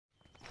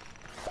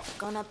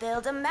Gonna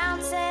build a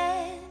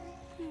mountain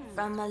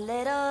from a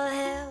little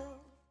hill.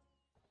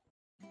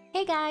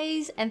 Hey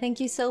guys, and thank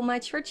you so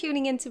much for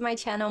tuning into my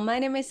channel. My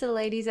name is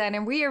DeLadysigner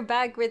and we are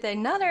back with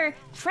another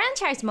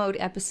franchise mode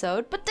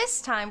episode, but this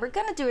time we're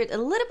gonna do it a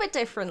little bit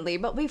differently.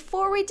 But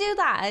before we do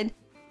that,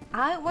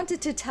 I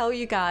wanted to tell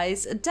you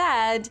guys,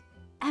 Dad,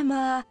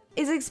 Emma,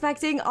 is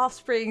expecting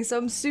offspring, so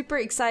I'm super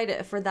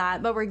excited for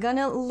that. But we're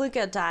gonna look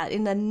at that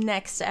in the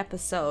next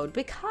episode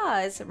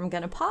because, I'm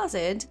gonna pause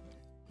it,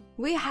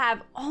 we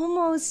have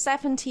almost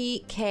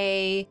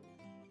 70k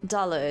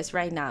dollars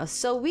right now,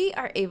 so we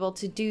are able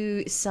to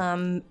do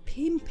some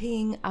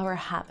pimping our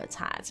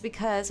habitats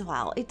because,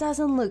 well, it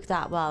doesn't look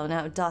that well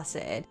now, does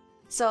it?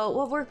 So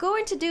what we're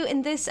going to do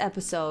in this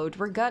episode,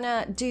 we're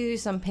gonna do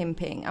some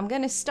pimping. I'm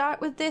gonna start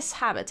with this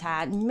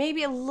habitat,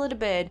 maybe a little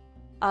bit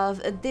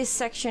of this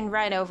section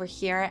right over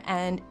here,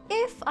 and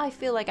if I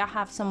feel like I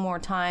have some more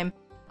time,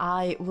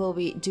 I will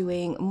be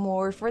doing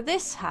more for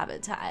this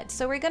habitat.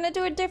 So we're gonna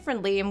do it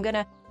differently. I'm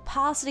gonna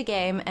pause the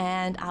game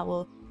and I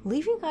will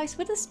leave you guys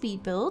with a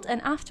speed build,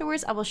 and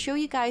afterwards I will show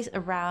you guys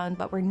around,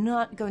 but we're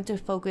not going to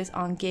focus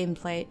on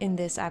gameplay in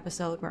this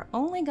episode. We're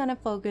only gonna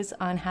focus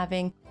on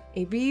having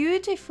a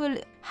beautiful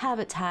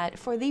habitat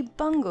for the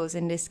bongos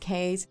in this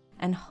case,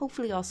 and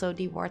hopefully also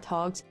the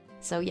warthogs.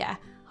 So yeah,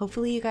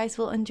 hopefully you guys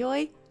will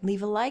enjoy.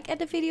 Leave a like at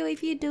the video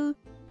if you do,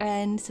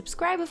 and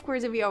subscribe of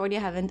course if you already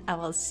haven't. I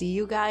will see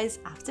you guys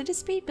after the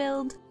speed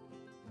build.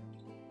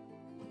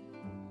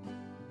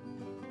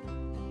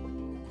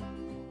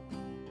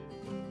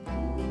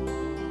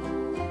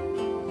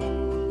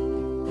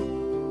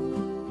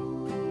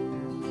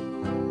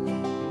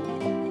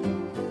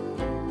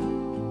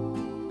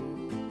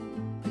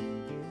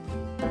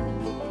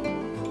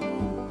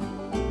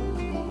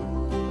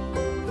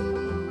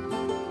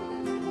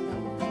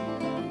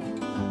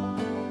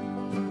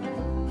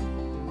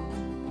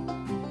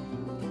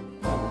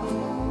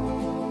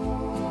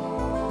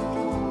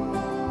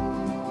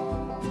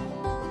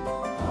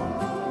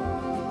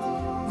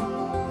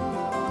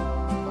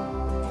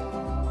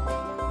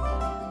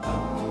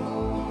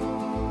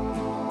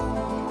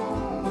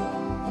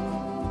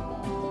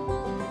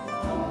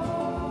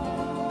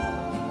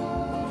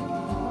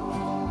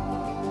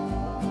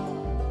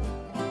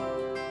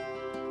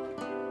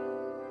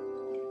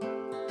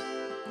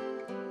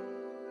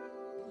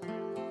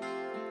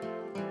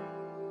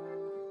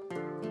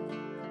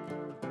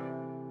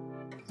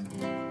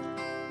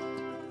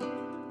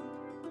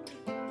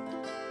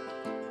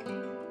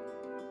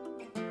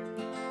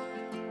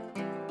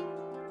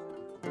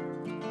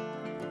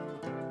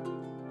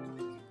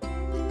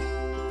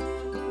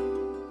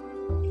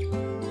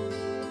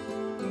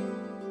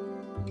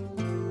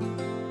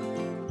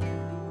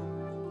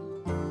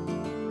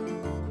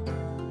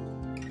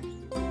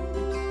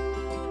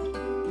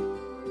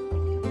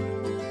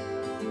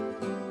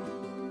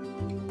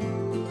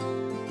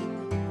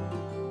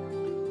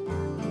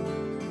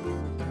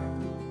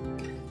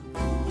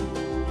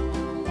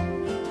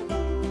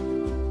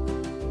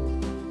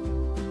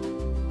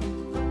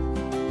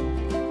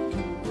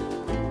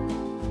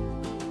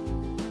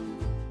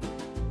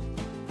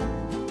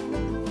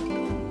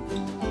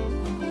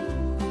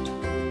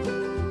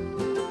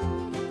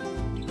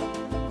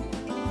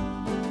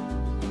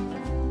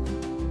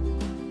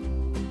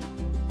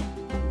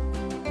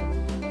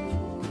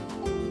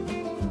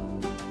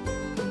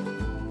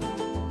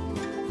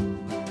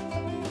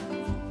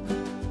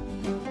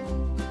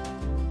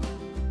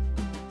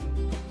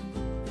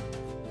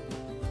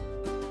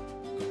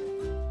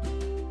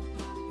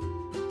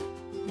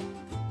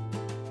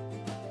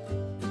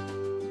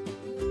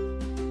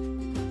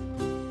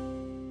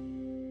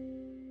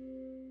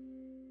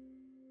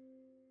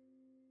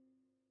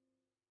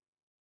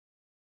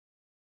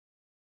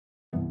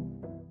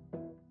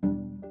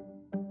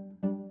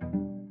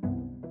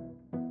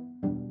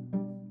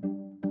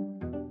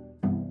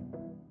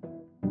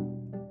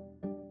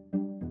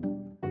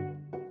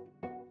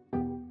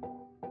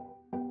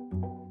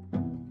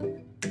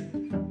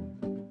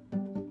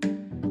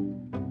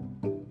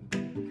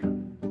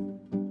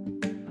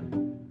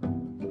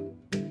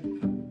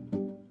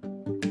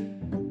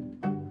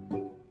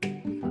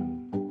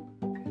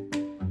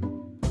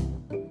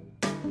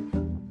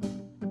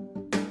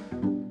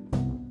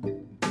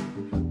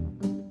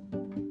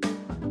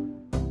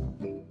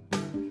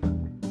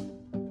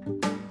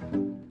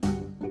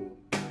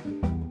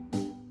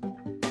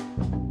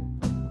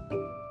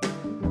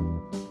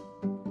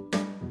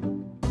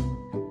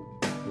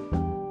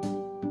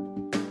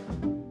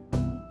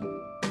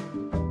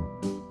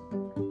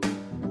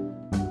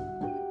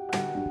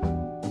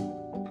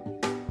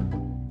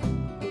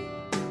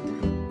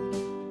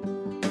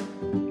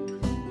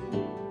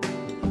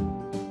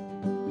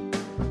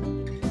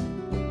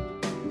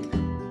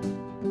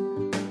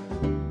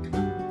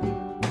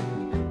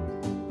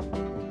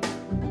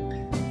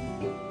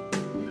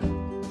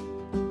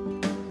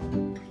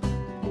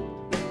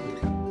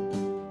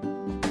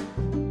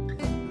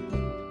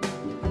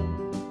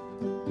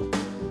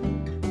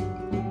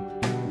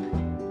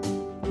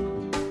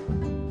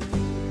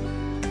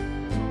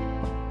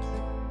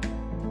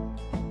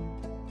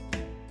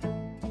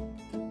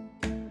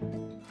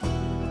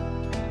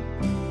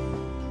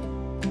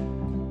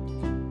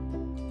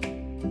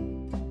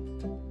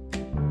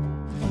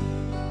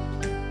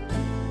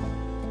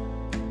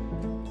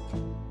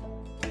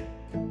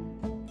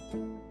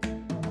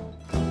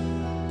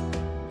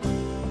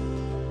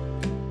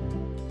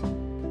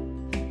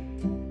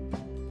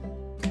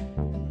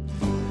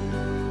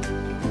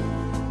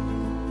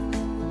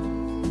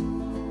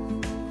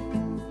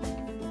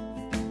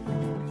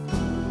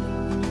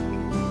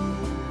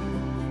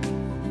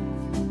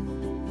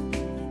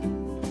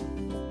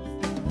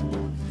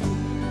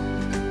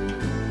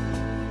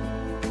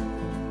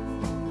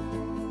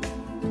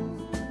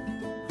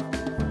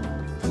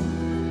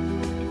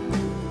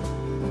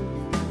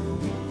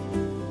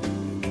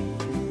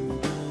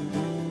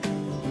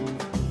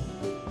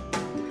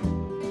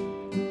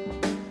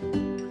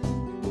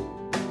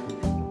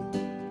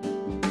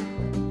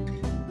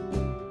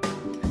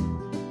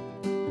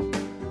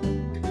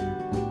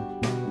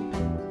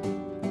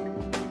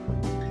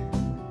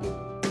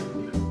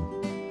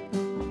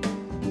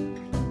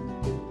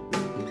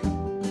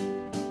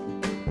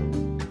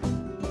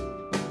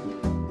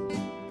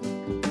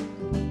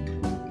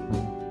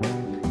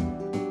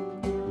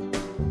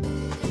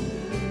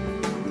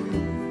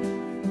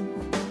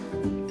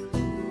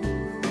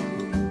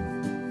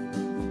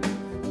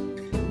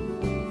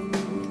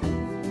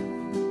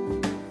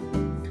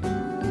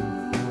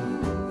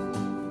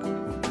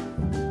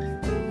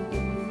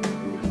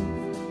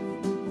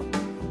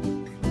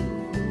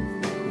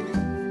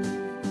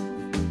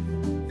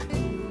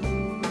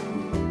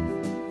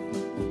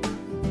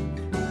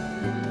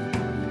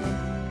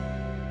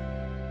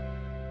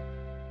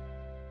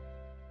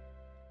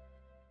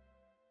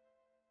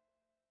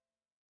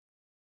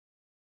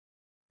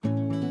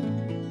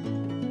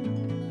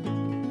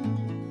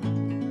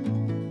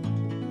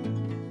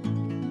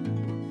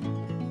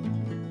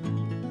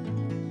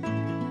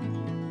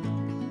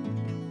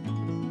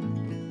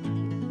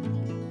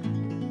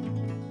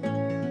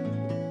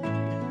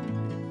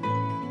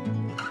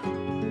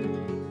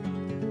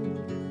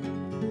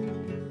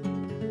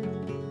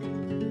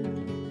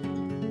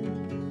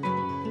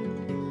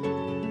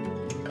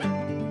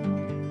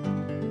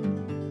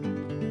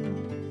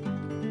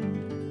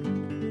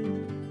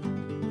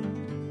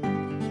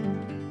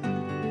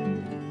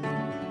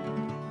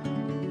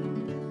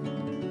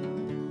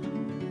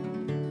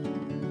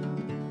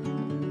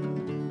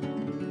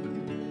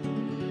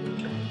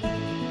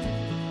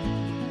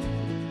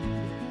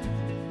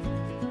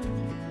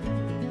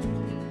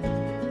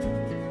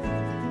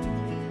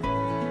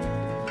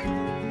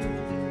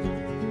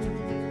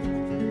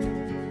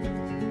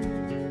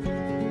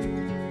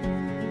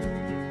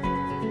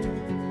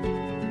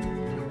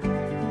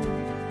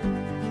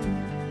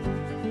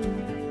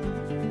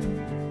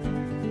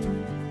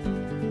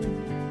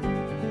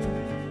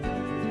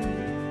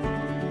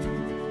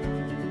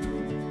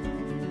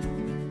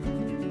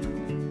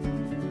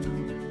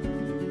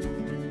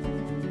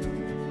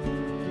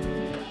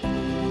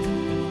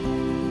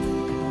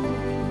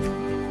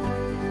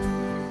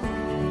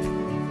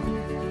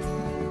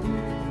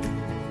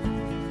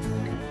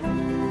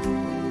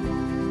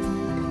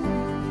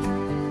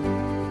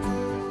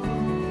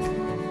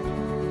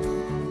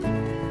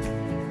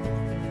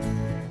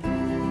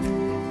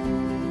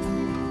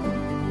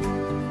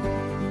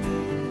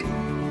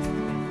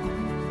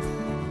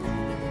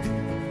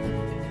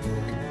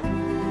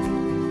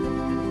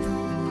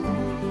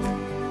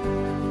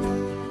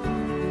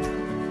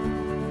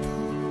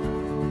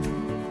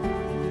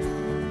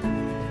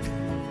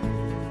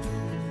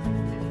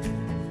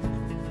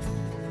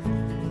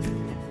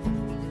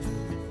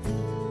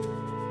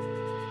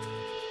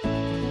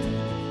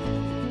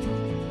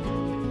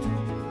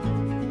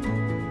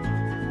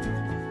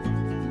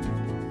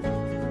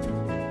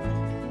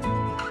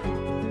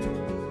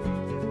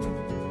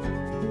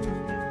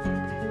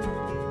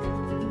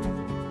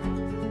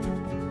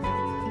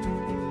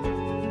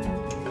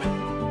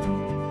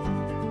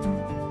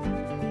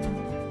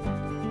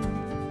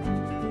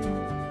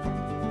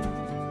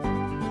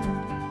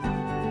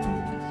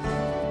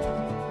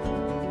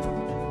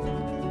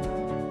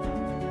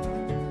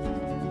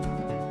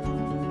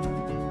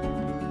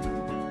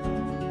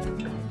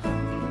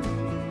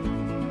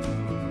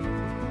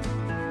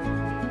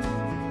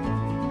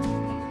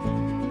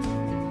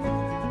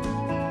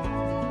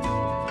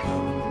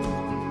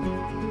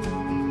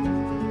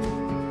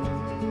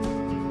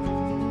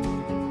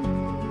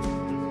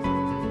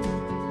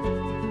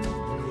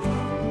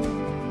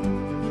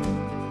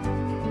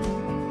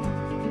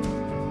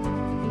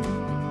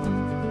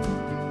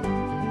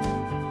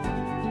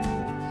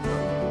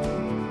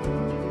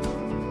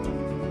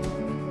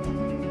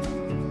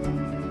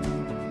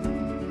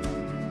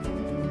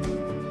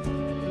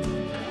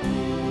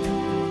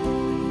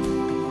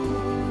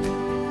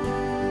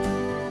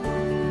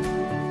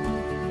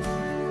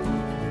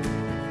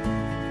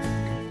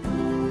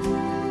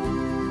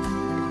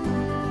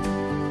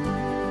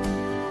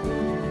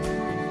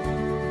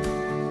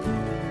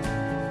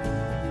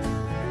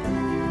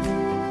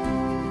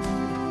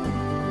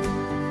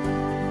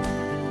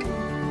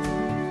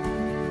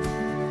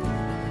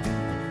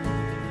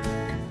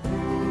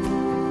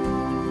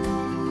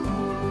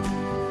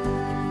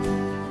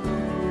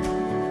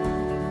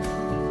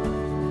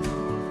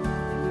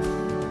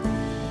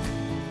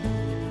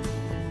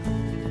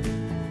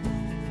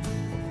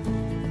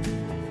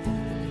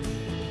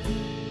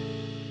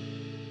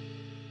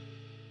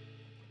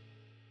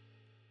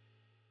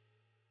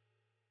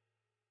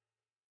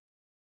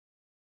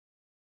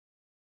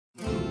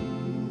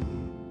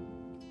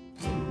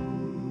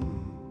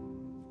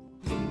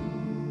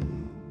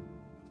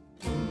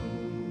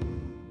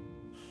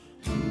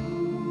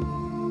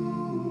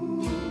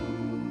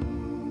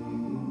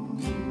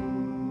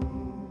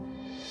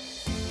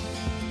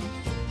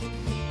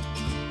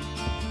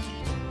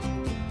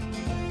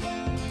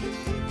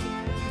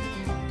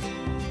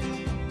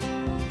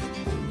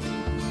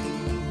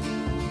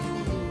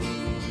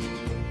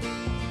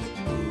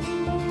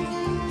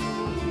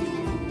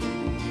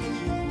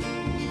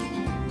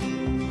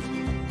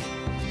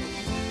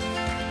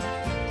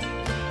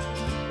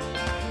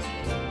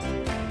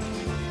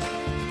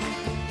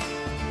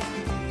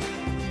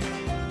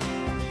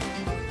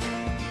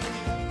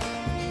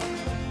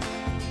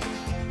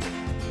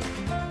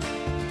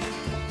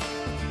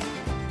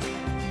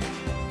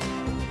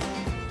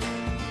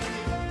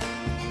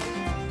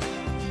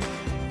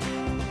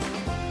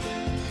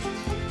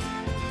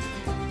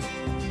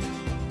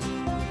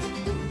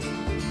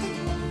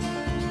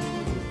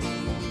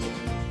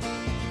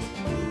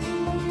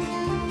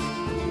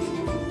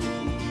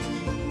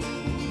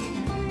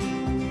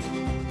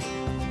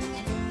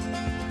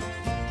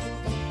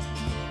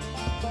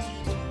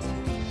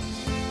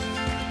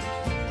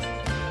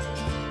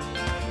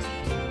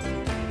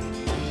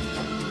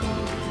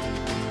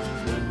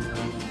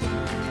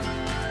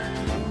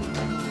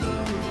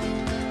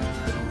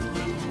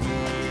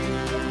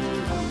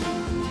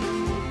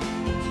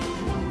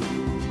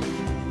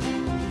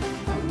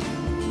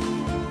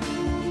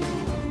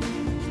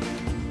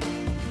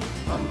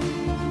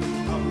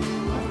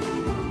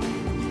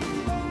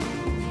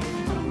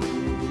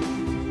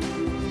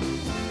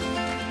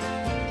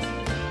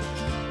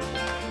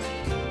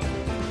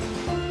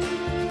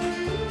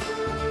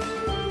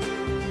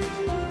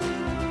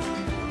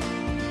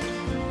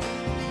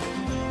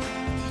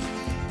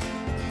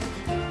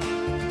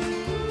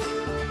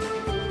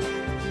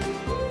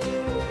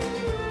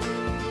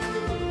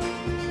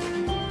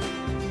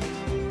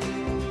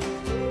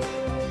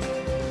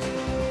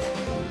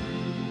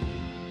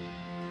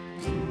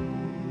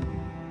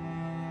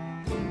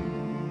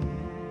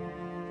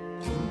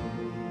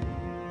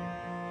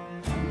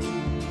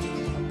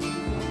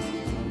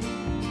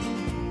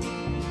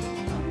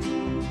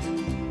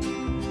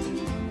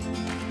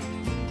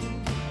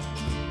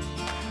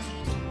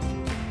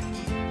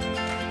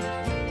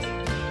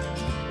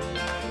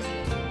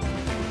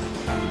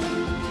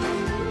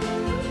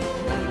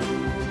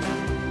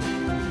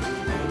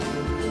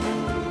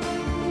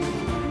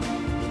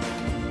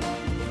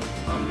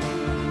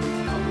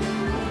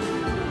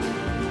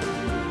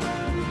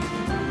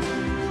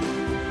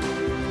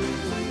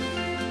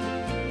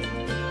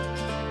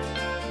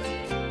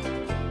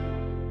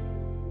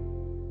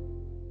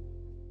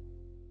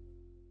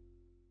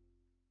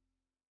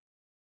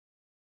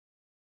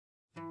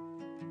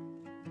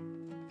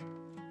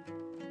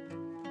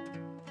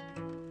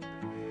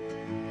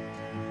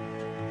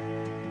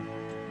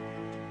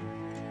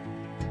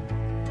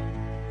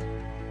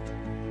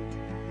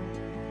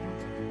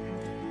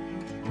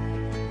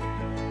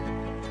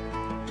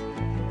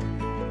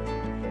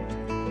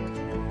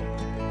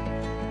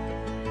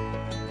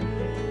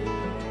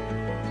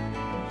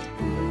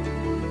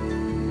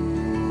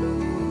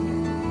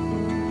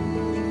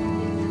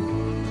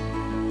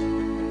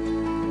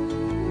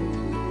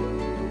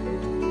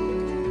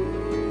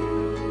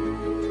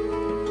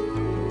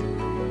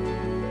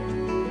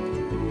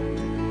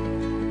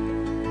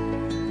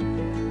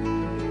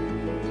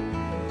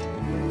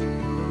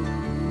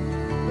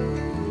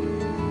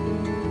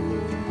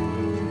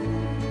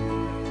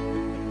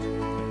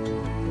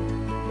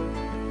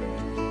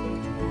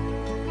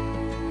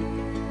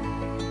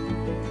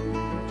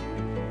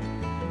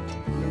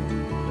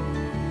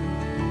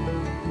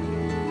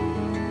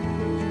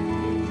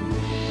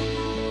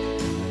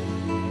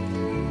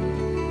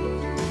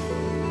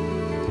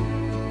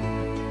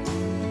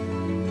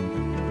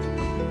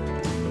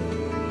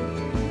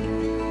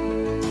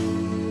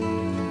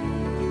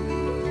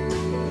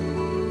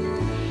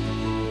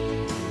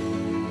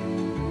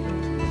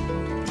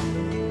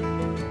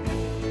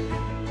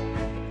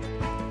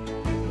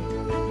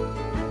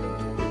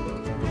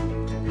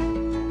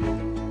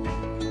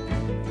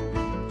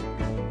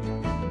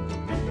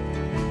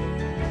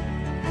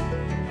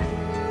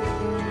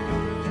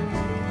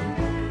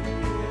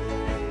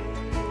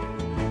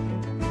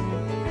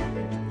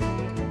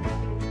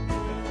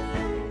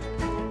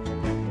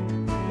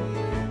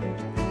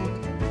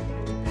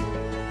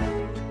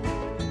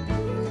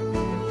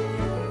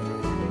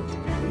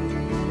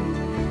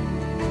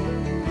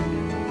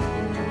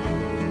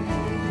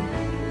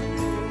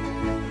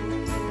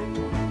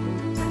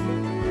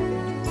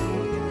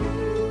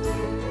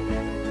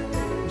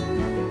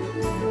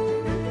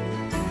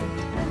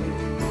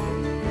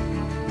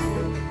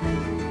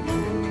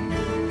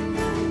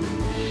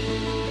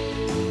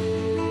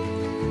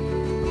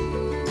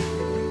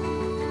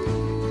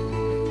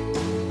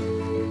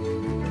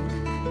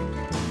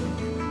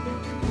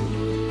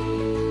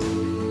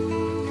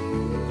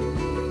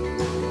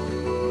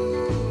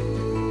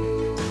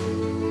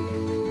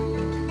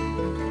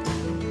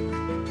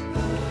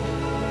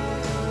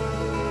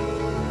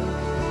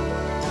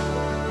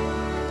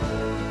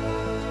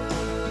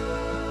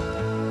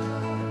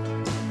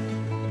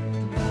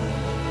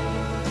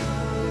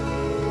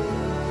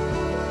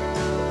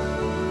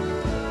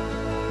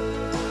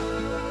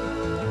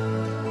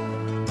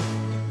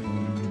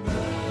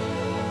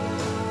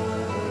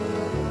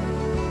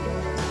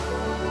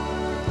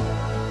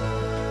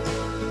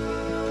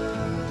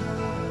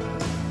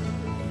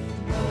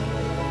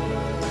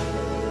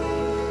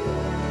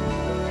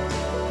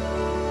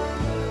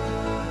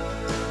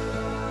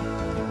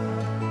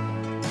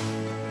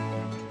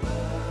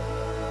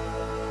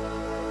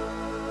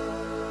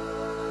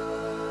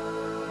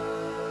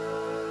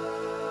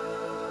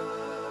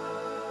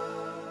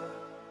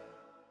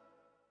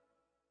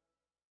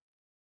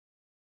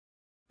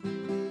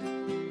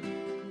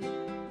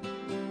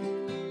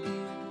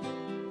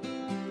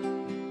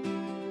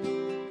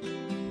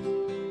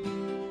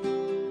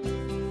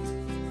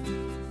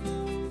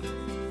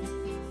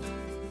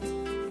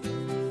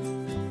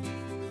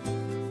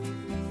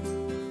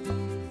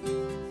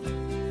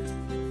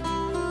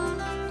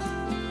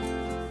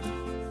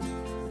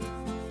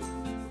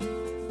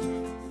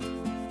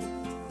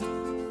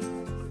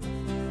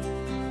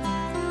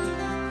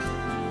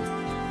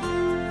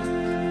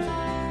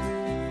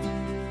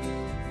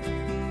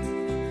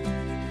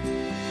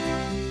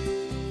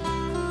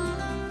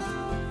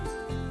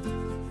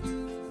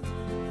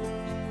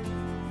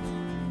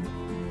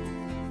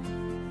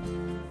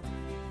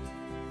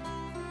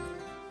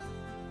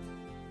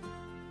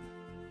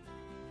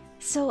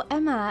 So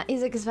Emma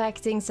is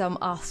expecting some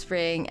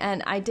offspring,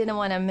 and I didn't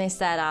want to miss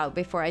that out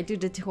before I do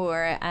the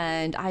tour,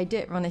 and I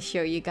did want to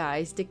show you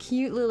guys the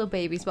cute little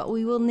babies, but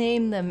we will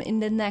name them in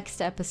the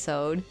next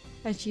episode.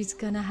 And she's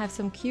gonna have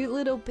some cute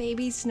little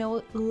baby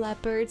snow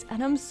leopards,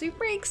 and I'm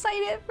super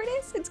excited for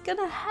this. It's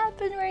gonna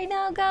happen right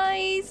now,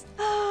 guys.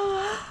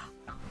 Oh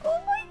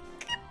my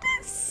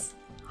goodness.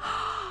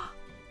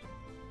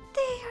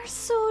 They are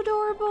so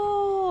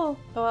adorable.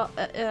 Well,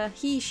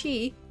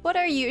 she. What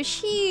are you?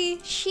 She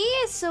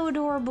is so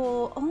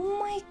adorable. Oh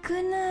my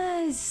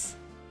goodness.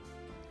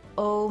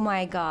 Oh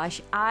my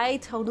gosh, I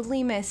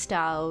totally missed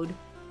out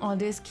on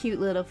this cute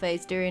little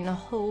face during the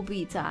whole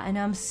beta, and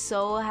I'm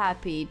so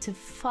happy to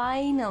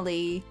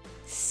finally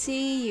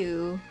see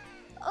you.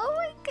 Oh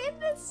my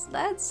goodness,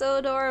 that's so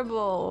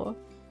adorable.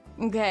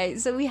 Okay,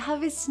 so we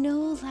have a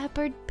snow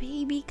leopard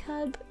baby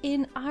cub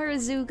in our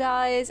zoo,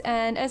 guys,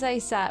 and as I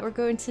said, we're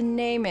going to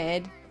name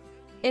it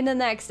in the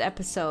next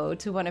episode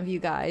to one of you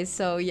guys.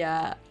 So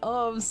yeah,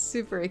 oh, I'm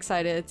super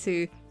excited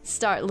to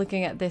start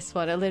looking at this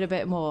one a little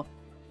bit more.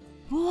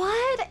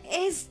 What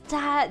is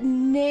that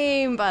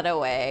name, by the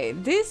way?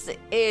 This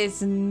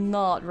is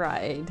not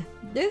right.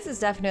 This is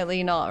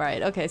definitely not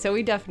right. Okay, so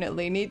we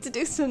definitely need to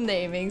do some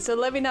naming. So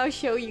let me now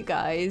show you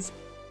guys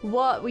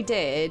what we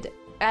did.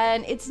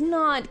 And it's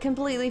not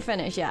completely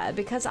finished yet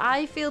because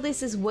I feel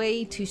this is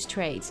way too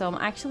straight. So I'm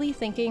actually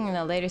thinking in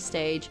a later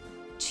stage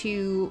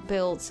to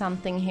build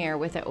something here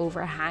with it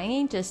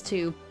overhanging just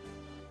to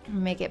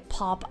make it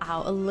pop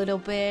out a little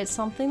bit,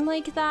 something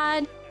like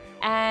that.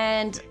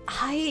 And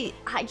I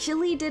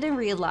actually didn't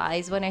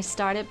realize when I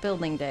started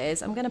building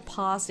this, I'm gonna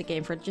pause the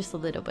game for just a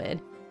little bit.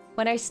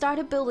 When I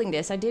started building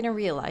this, I didn't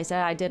realize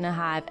that I didn't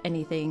have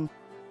anything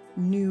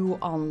new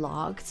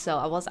unlocked. So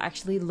I was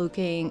actually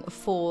looking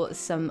for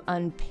some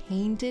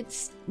unpainted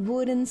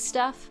wooden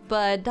stuff,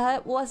 but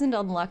that wasn't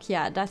unlocked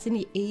yet. That's in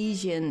the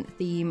Asian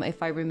theme,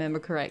 if I remember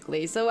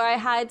correctly. So I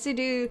had to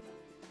do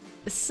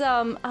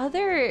some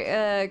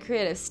other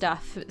creative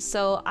stuff,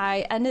 so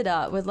I ended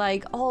up with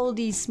like all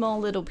these small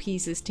little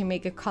pieces to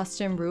make a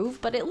custom roof,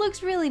 but it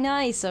looks really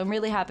nice, so I'm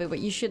really happy. But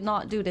you should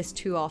not do this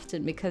too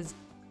often because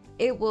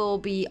it will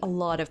be a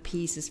lot of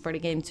pieces for the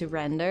game to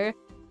render.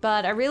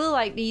 But I really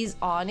like these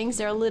awnings.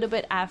 They're a little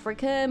bit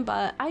African,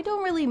 but I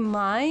don't really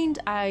mind.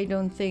 I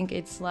don't think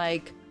it's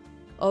like,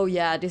 oh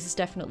yeah, this is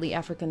definitely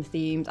African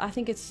themed. I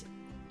think it's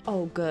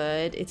all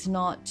good. It's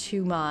not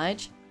too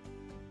much.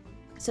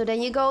 So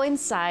then you go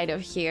inside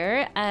of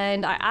here,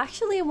 and I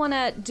actually want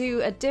to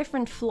do a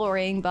different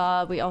flooring,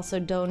 but we also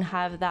don't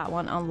have that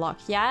one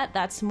unlocked yet.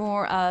 That's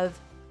more of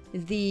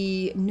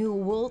the new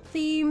wool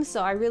theme,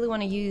 so I really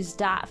want to use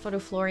that for the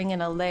flooring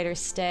in a later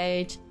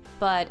stage.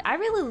 But I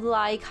really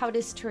like how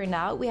this turned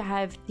out. We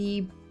have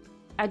the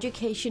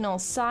educational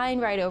sign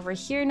right over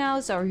here now,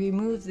 so I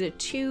removed the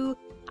two.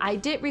 I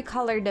did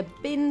recolor the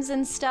bins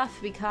and stuff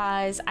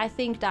because I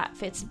think that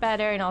fits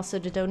better, and also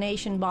the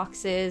donation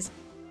boxes.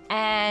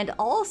 And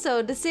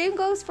also the same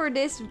goes for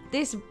this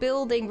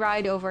building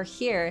right over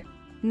here.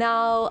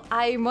 Now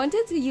I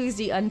wanted to use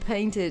the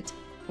unpainted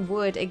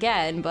wood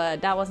again,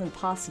 but that wasn't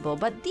possible.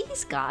 But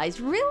these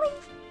guys really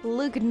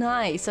look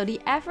nice. So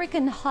the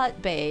African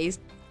hut base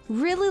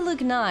really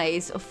look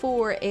nice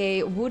for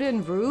a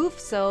wooden roof.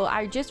 So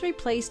I just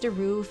replaced the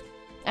roof,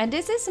 and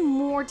this is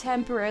more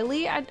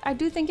temporarily. I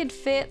do think it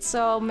fits,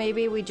 so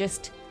maybe we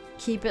just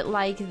keep it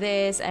like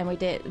this, and we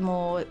did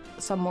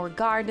some more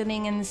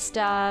gardening and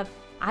stuff.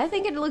 I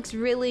think it looks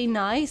really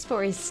nice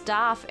for a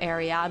staff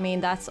area. I mean,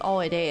 that's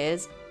all it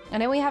is.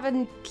 And then we have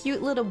a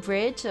cute little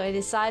bridge, so I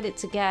decided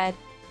to get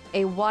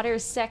a water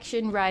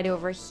section right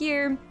over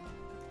here.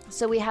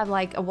 So we have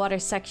like a water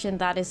section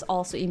that is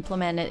also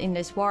implemented in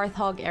this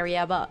warthog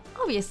area, but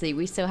obviously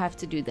we still have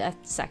to do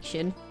that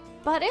section.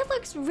 But it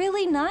looks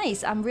really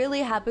nice. I'm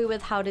really happy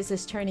with how this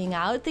is turning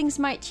out. Things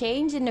might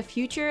change in the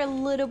future a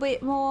little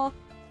bit more.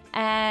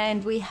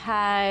 And we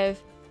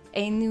have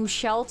a new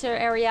shelter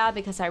area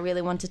because I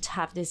really wanted to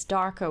have this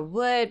darker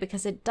wood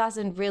because it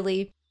doesn't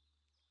really,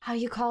 how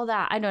you call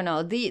that? I don't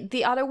know.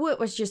 The other wood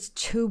was just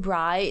too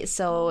bright,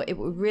 so it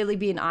would really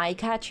be an eye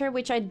catcher,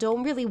 which I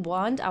don't really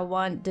want. I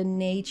want the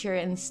nature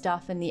and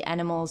stuff and the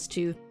animals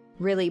to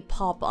really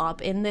pop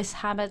up in this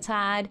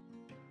habitat.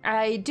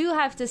 I do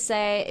have to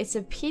say it's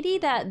a pity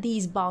that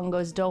these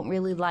bongos don't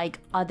really like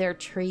other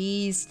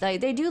trees.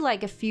 Like they do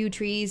like a few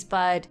trees,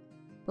 but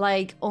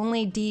like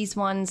only these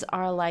ones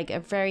are like a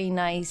very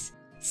nice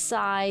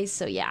size.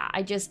 So yeah,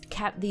 I just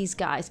kept these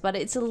guys, but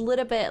it's a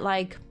little bit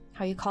like,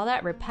 how you call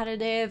that,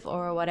 repetitive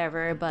or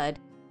whatever, but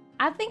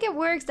I think it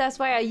works. That's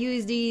why I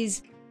use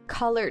these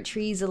colored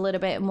trees a little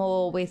bit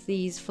more with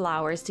these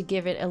flowers to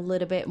give it a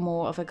little bit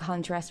more of a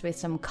contrast with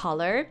some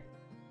color.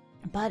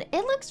 But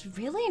it looks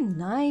really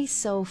nice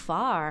so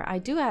far. I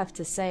do have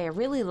to say, I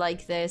really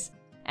like this,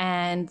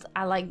 and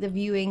I like the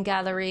viewing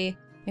gallery.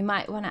 We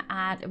might want to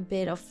add a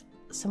bit of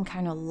some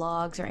kind of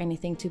logs or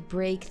anything to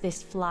break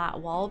this flat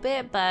wall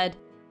bit, but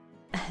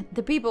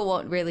the people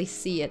won't really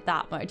see it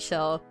that much,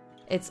 so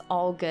it's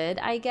all good,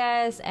 I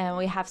guess. And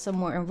we have some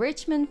more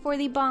enrichment for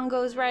the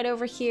bongos right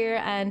over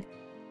here, and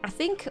I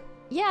think,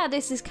 yeah,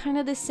 this is kind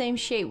of the same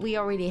shape we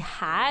already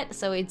had.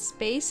 So it's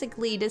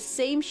basically the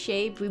same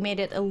shape. We made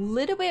it a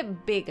little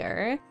bit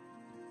bigger.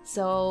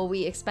 So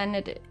we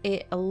expanded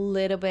it a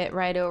little bit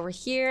right over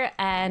here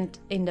and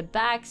in the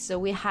back. So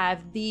we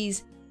have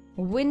these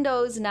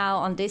windows now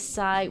on this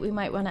side. We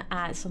might want to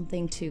add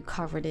something to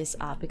cover this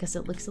up because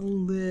it looks a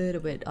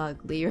little bit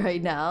ugly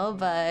right now.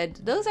 But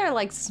those are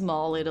like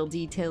small little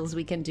details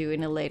we can do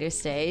in a later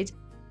stage.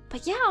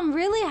 But yeah, I'm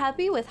really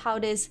happy with how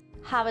this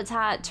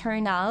habitat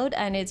turned out,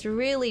 and it's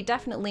really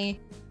definitely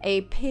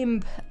a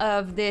pimp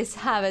of this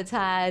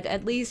habitat,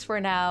 at least for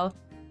now.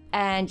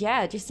 And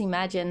yeah, just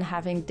imagine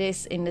having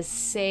this in the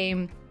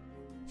same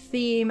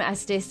theme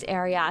as this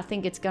area. I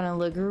think it's gonna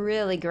look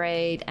really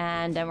great.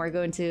 And then we're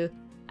going to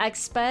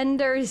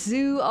expand our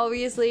zoo.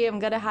 Obviously, I'm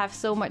gonna have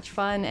so much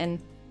fun,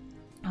 and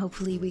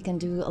hopefully we can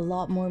do a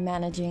lot more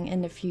managing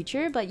in the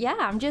future. But yeah,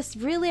 I'm just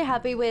really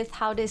happy with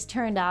how this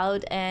turned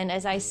out. And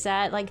as I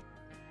said, like,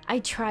 I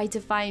tried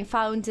to find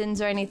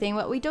fountains or anything,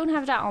 but we don't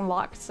have that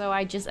unlocked, so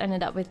I just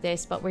ended up with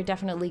this. But we're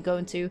definitely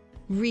going to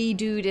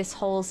redo this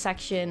whole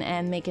section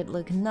and make it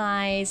look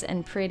nice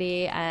and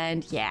pretty.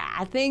 And yeah,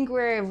 I think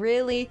we're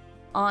really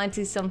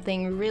onto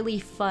something really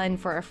fun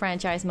for a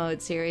franchise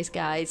mode series,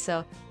 guys.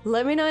 So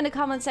let me know in the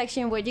comment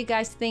section what you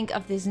guys think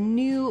of this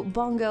new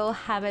Bongo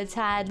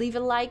habitat. Leave a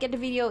like at the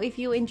video if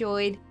you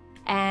enjoyed,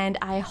 and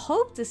I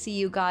hope to see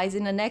you guys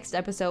in the next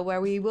episode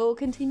where we will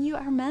continue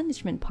our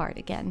management part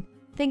again.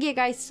 Thank you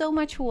guys so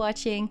much for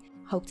watching.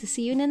 Hope to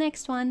see you in the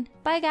next one.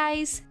 Bye,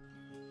 guys!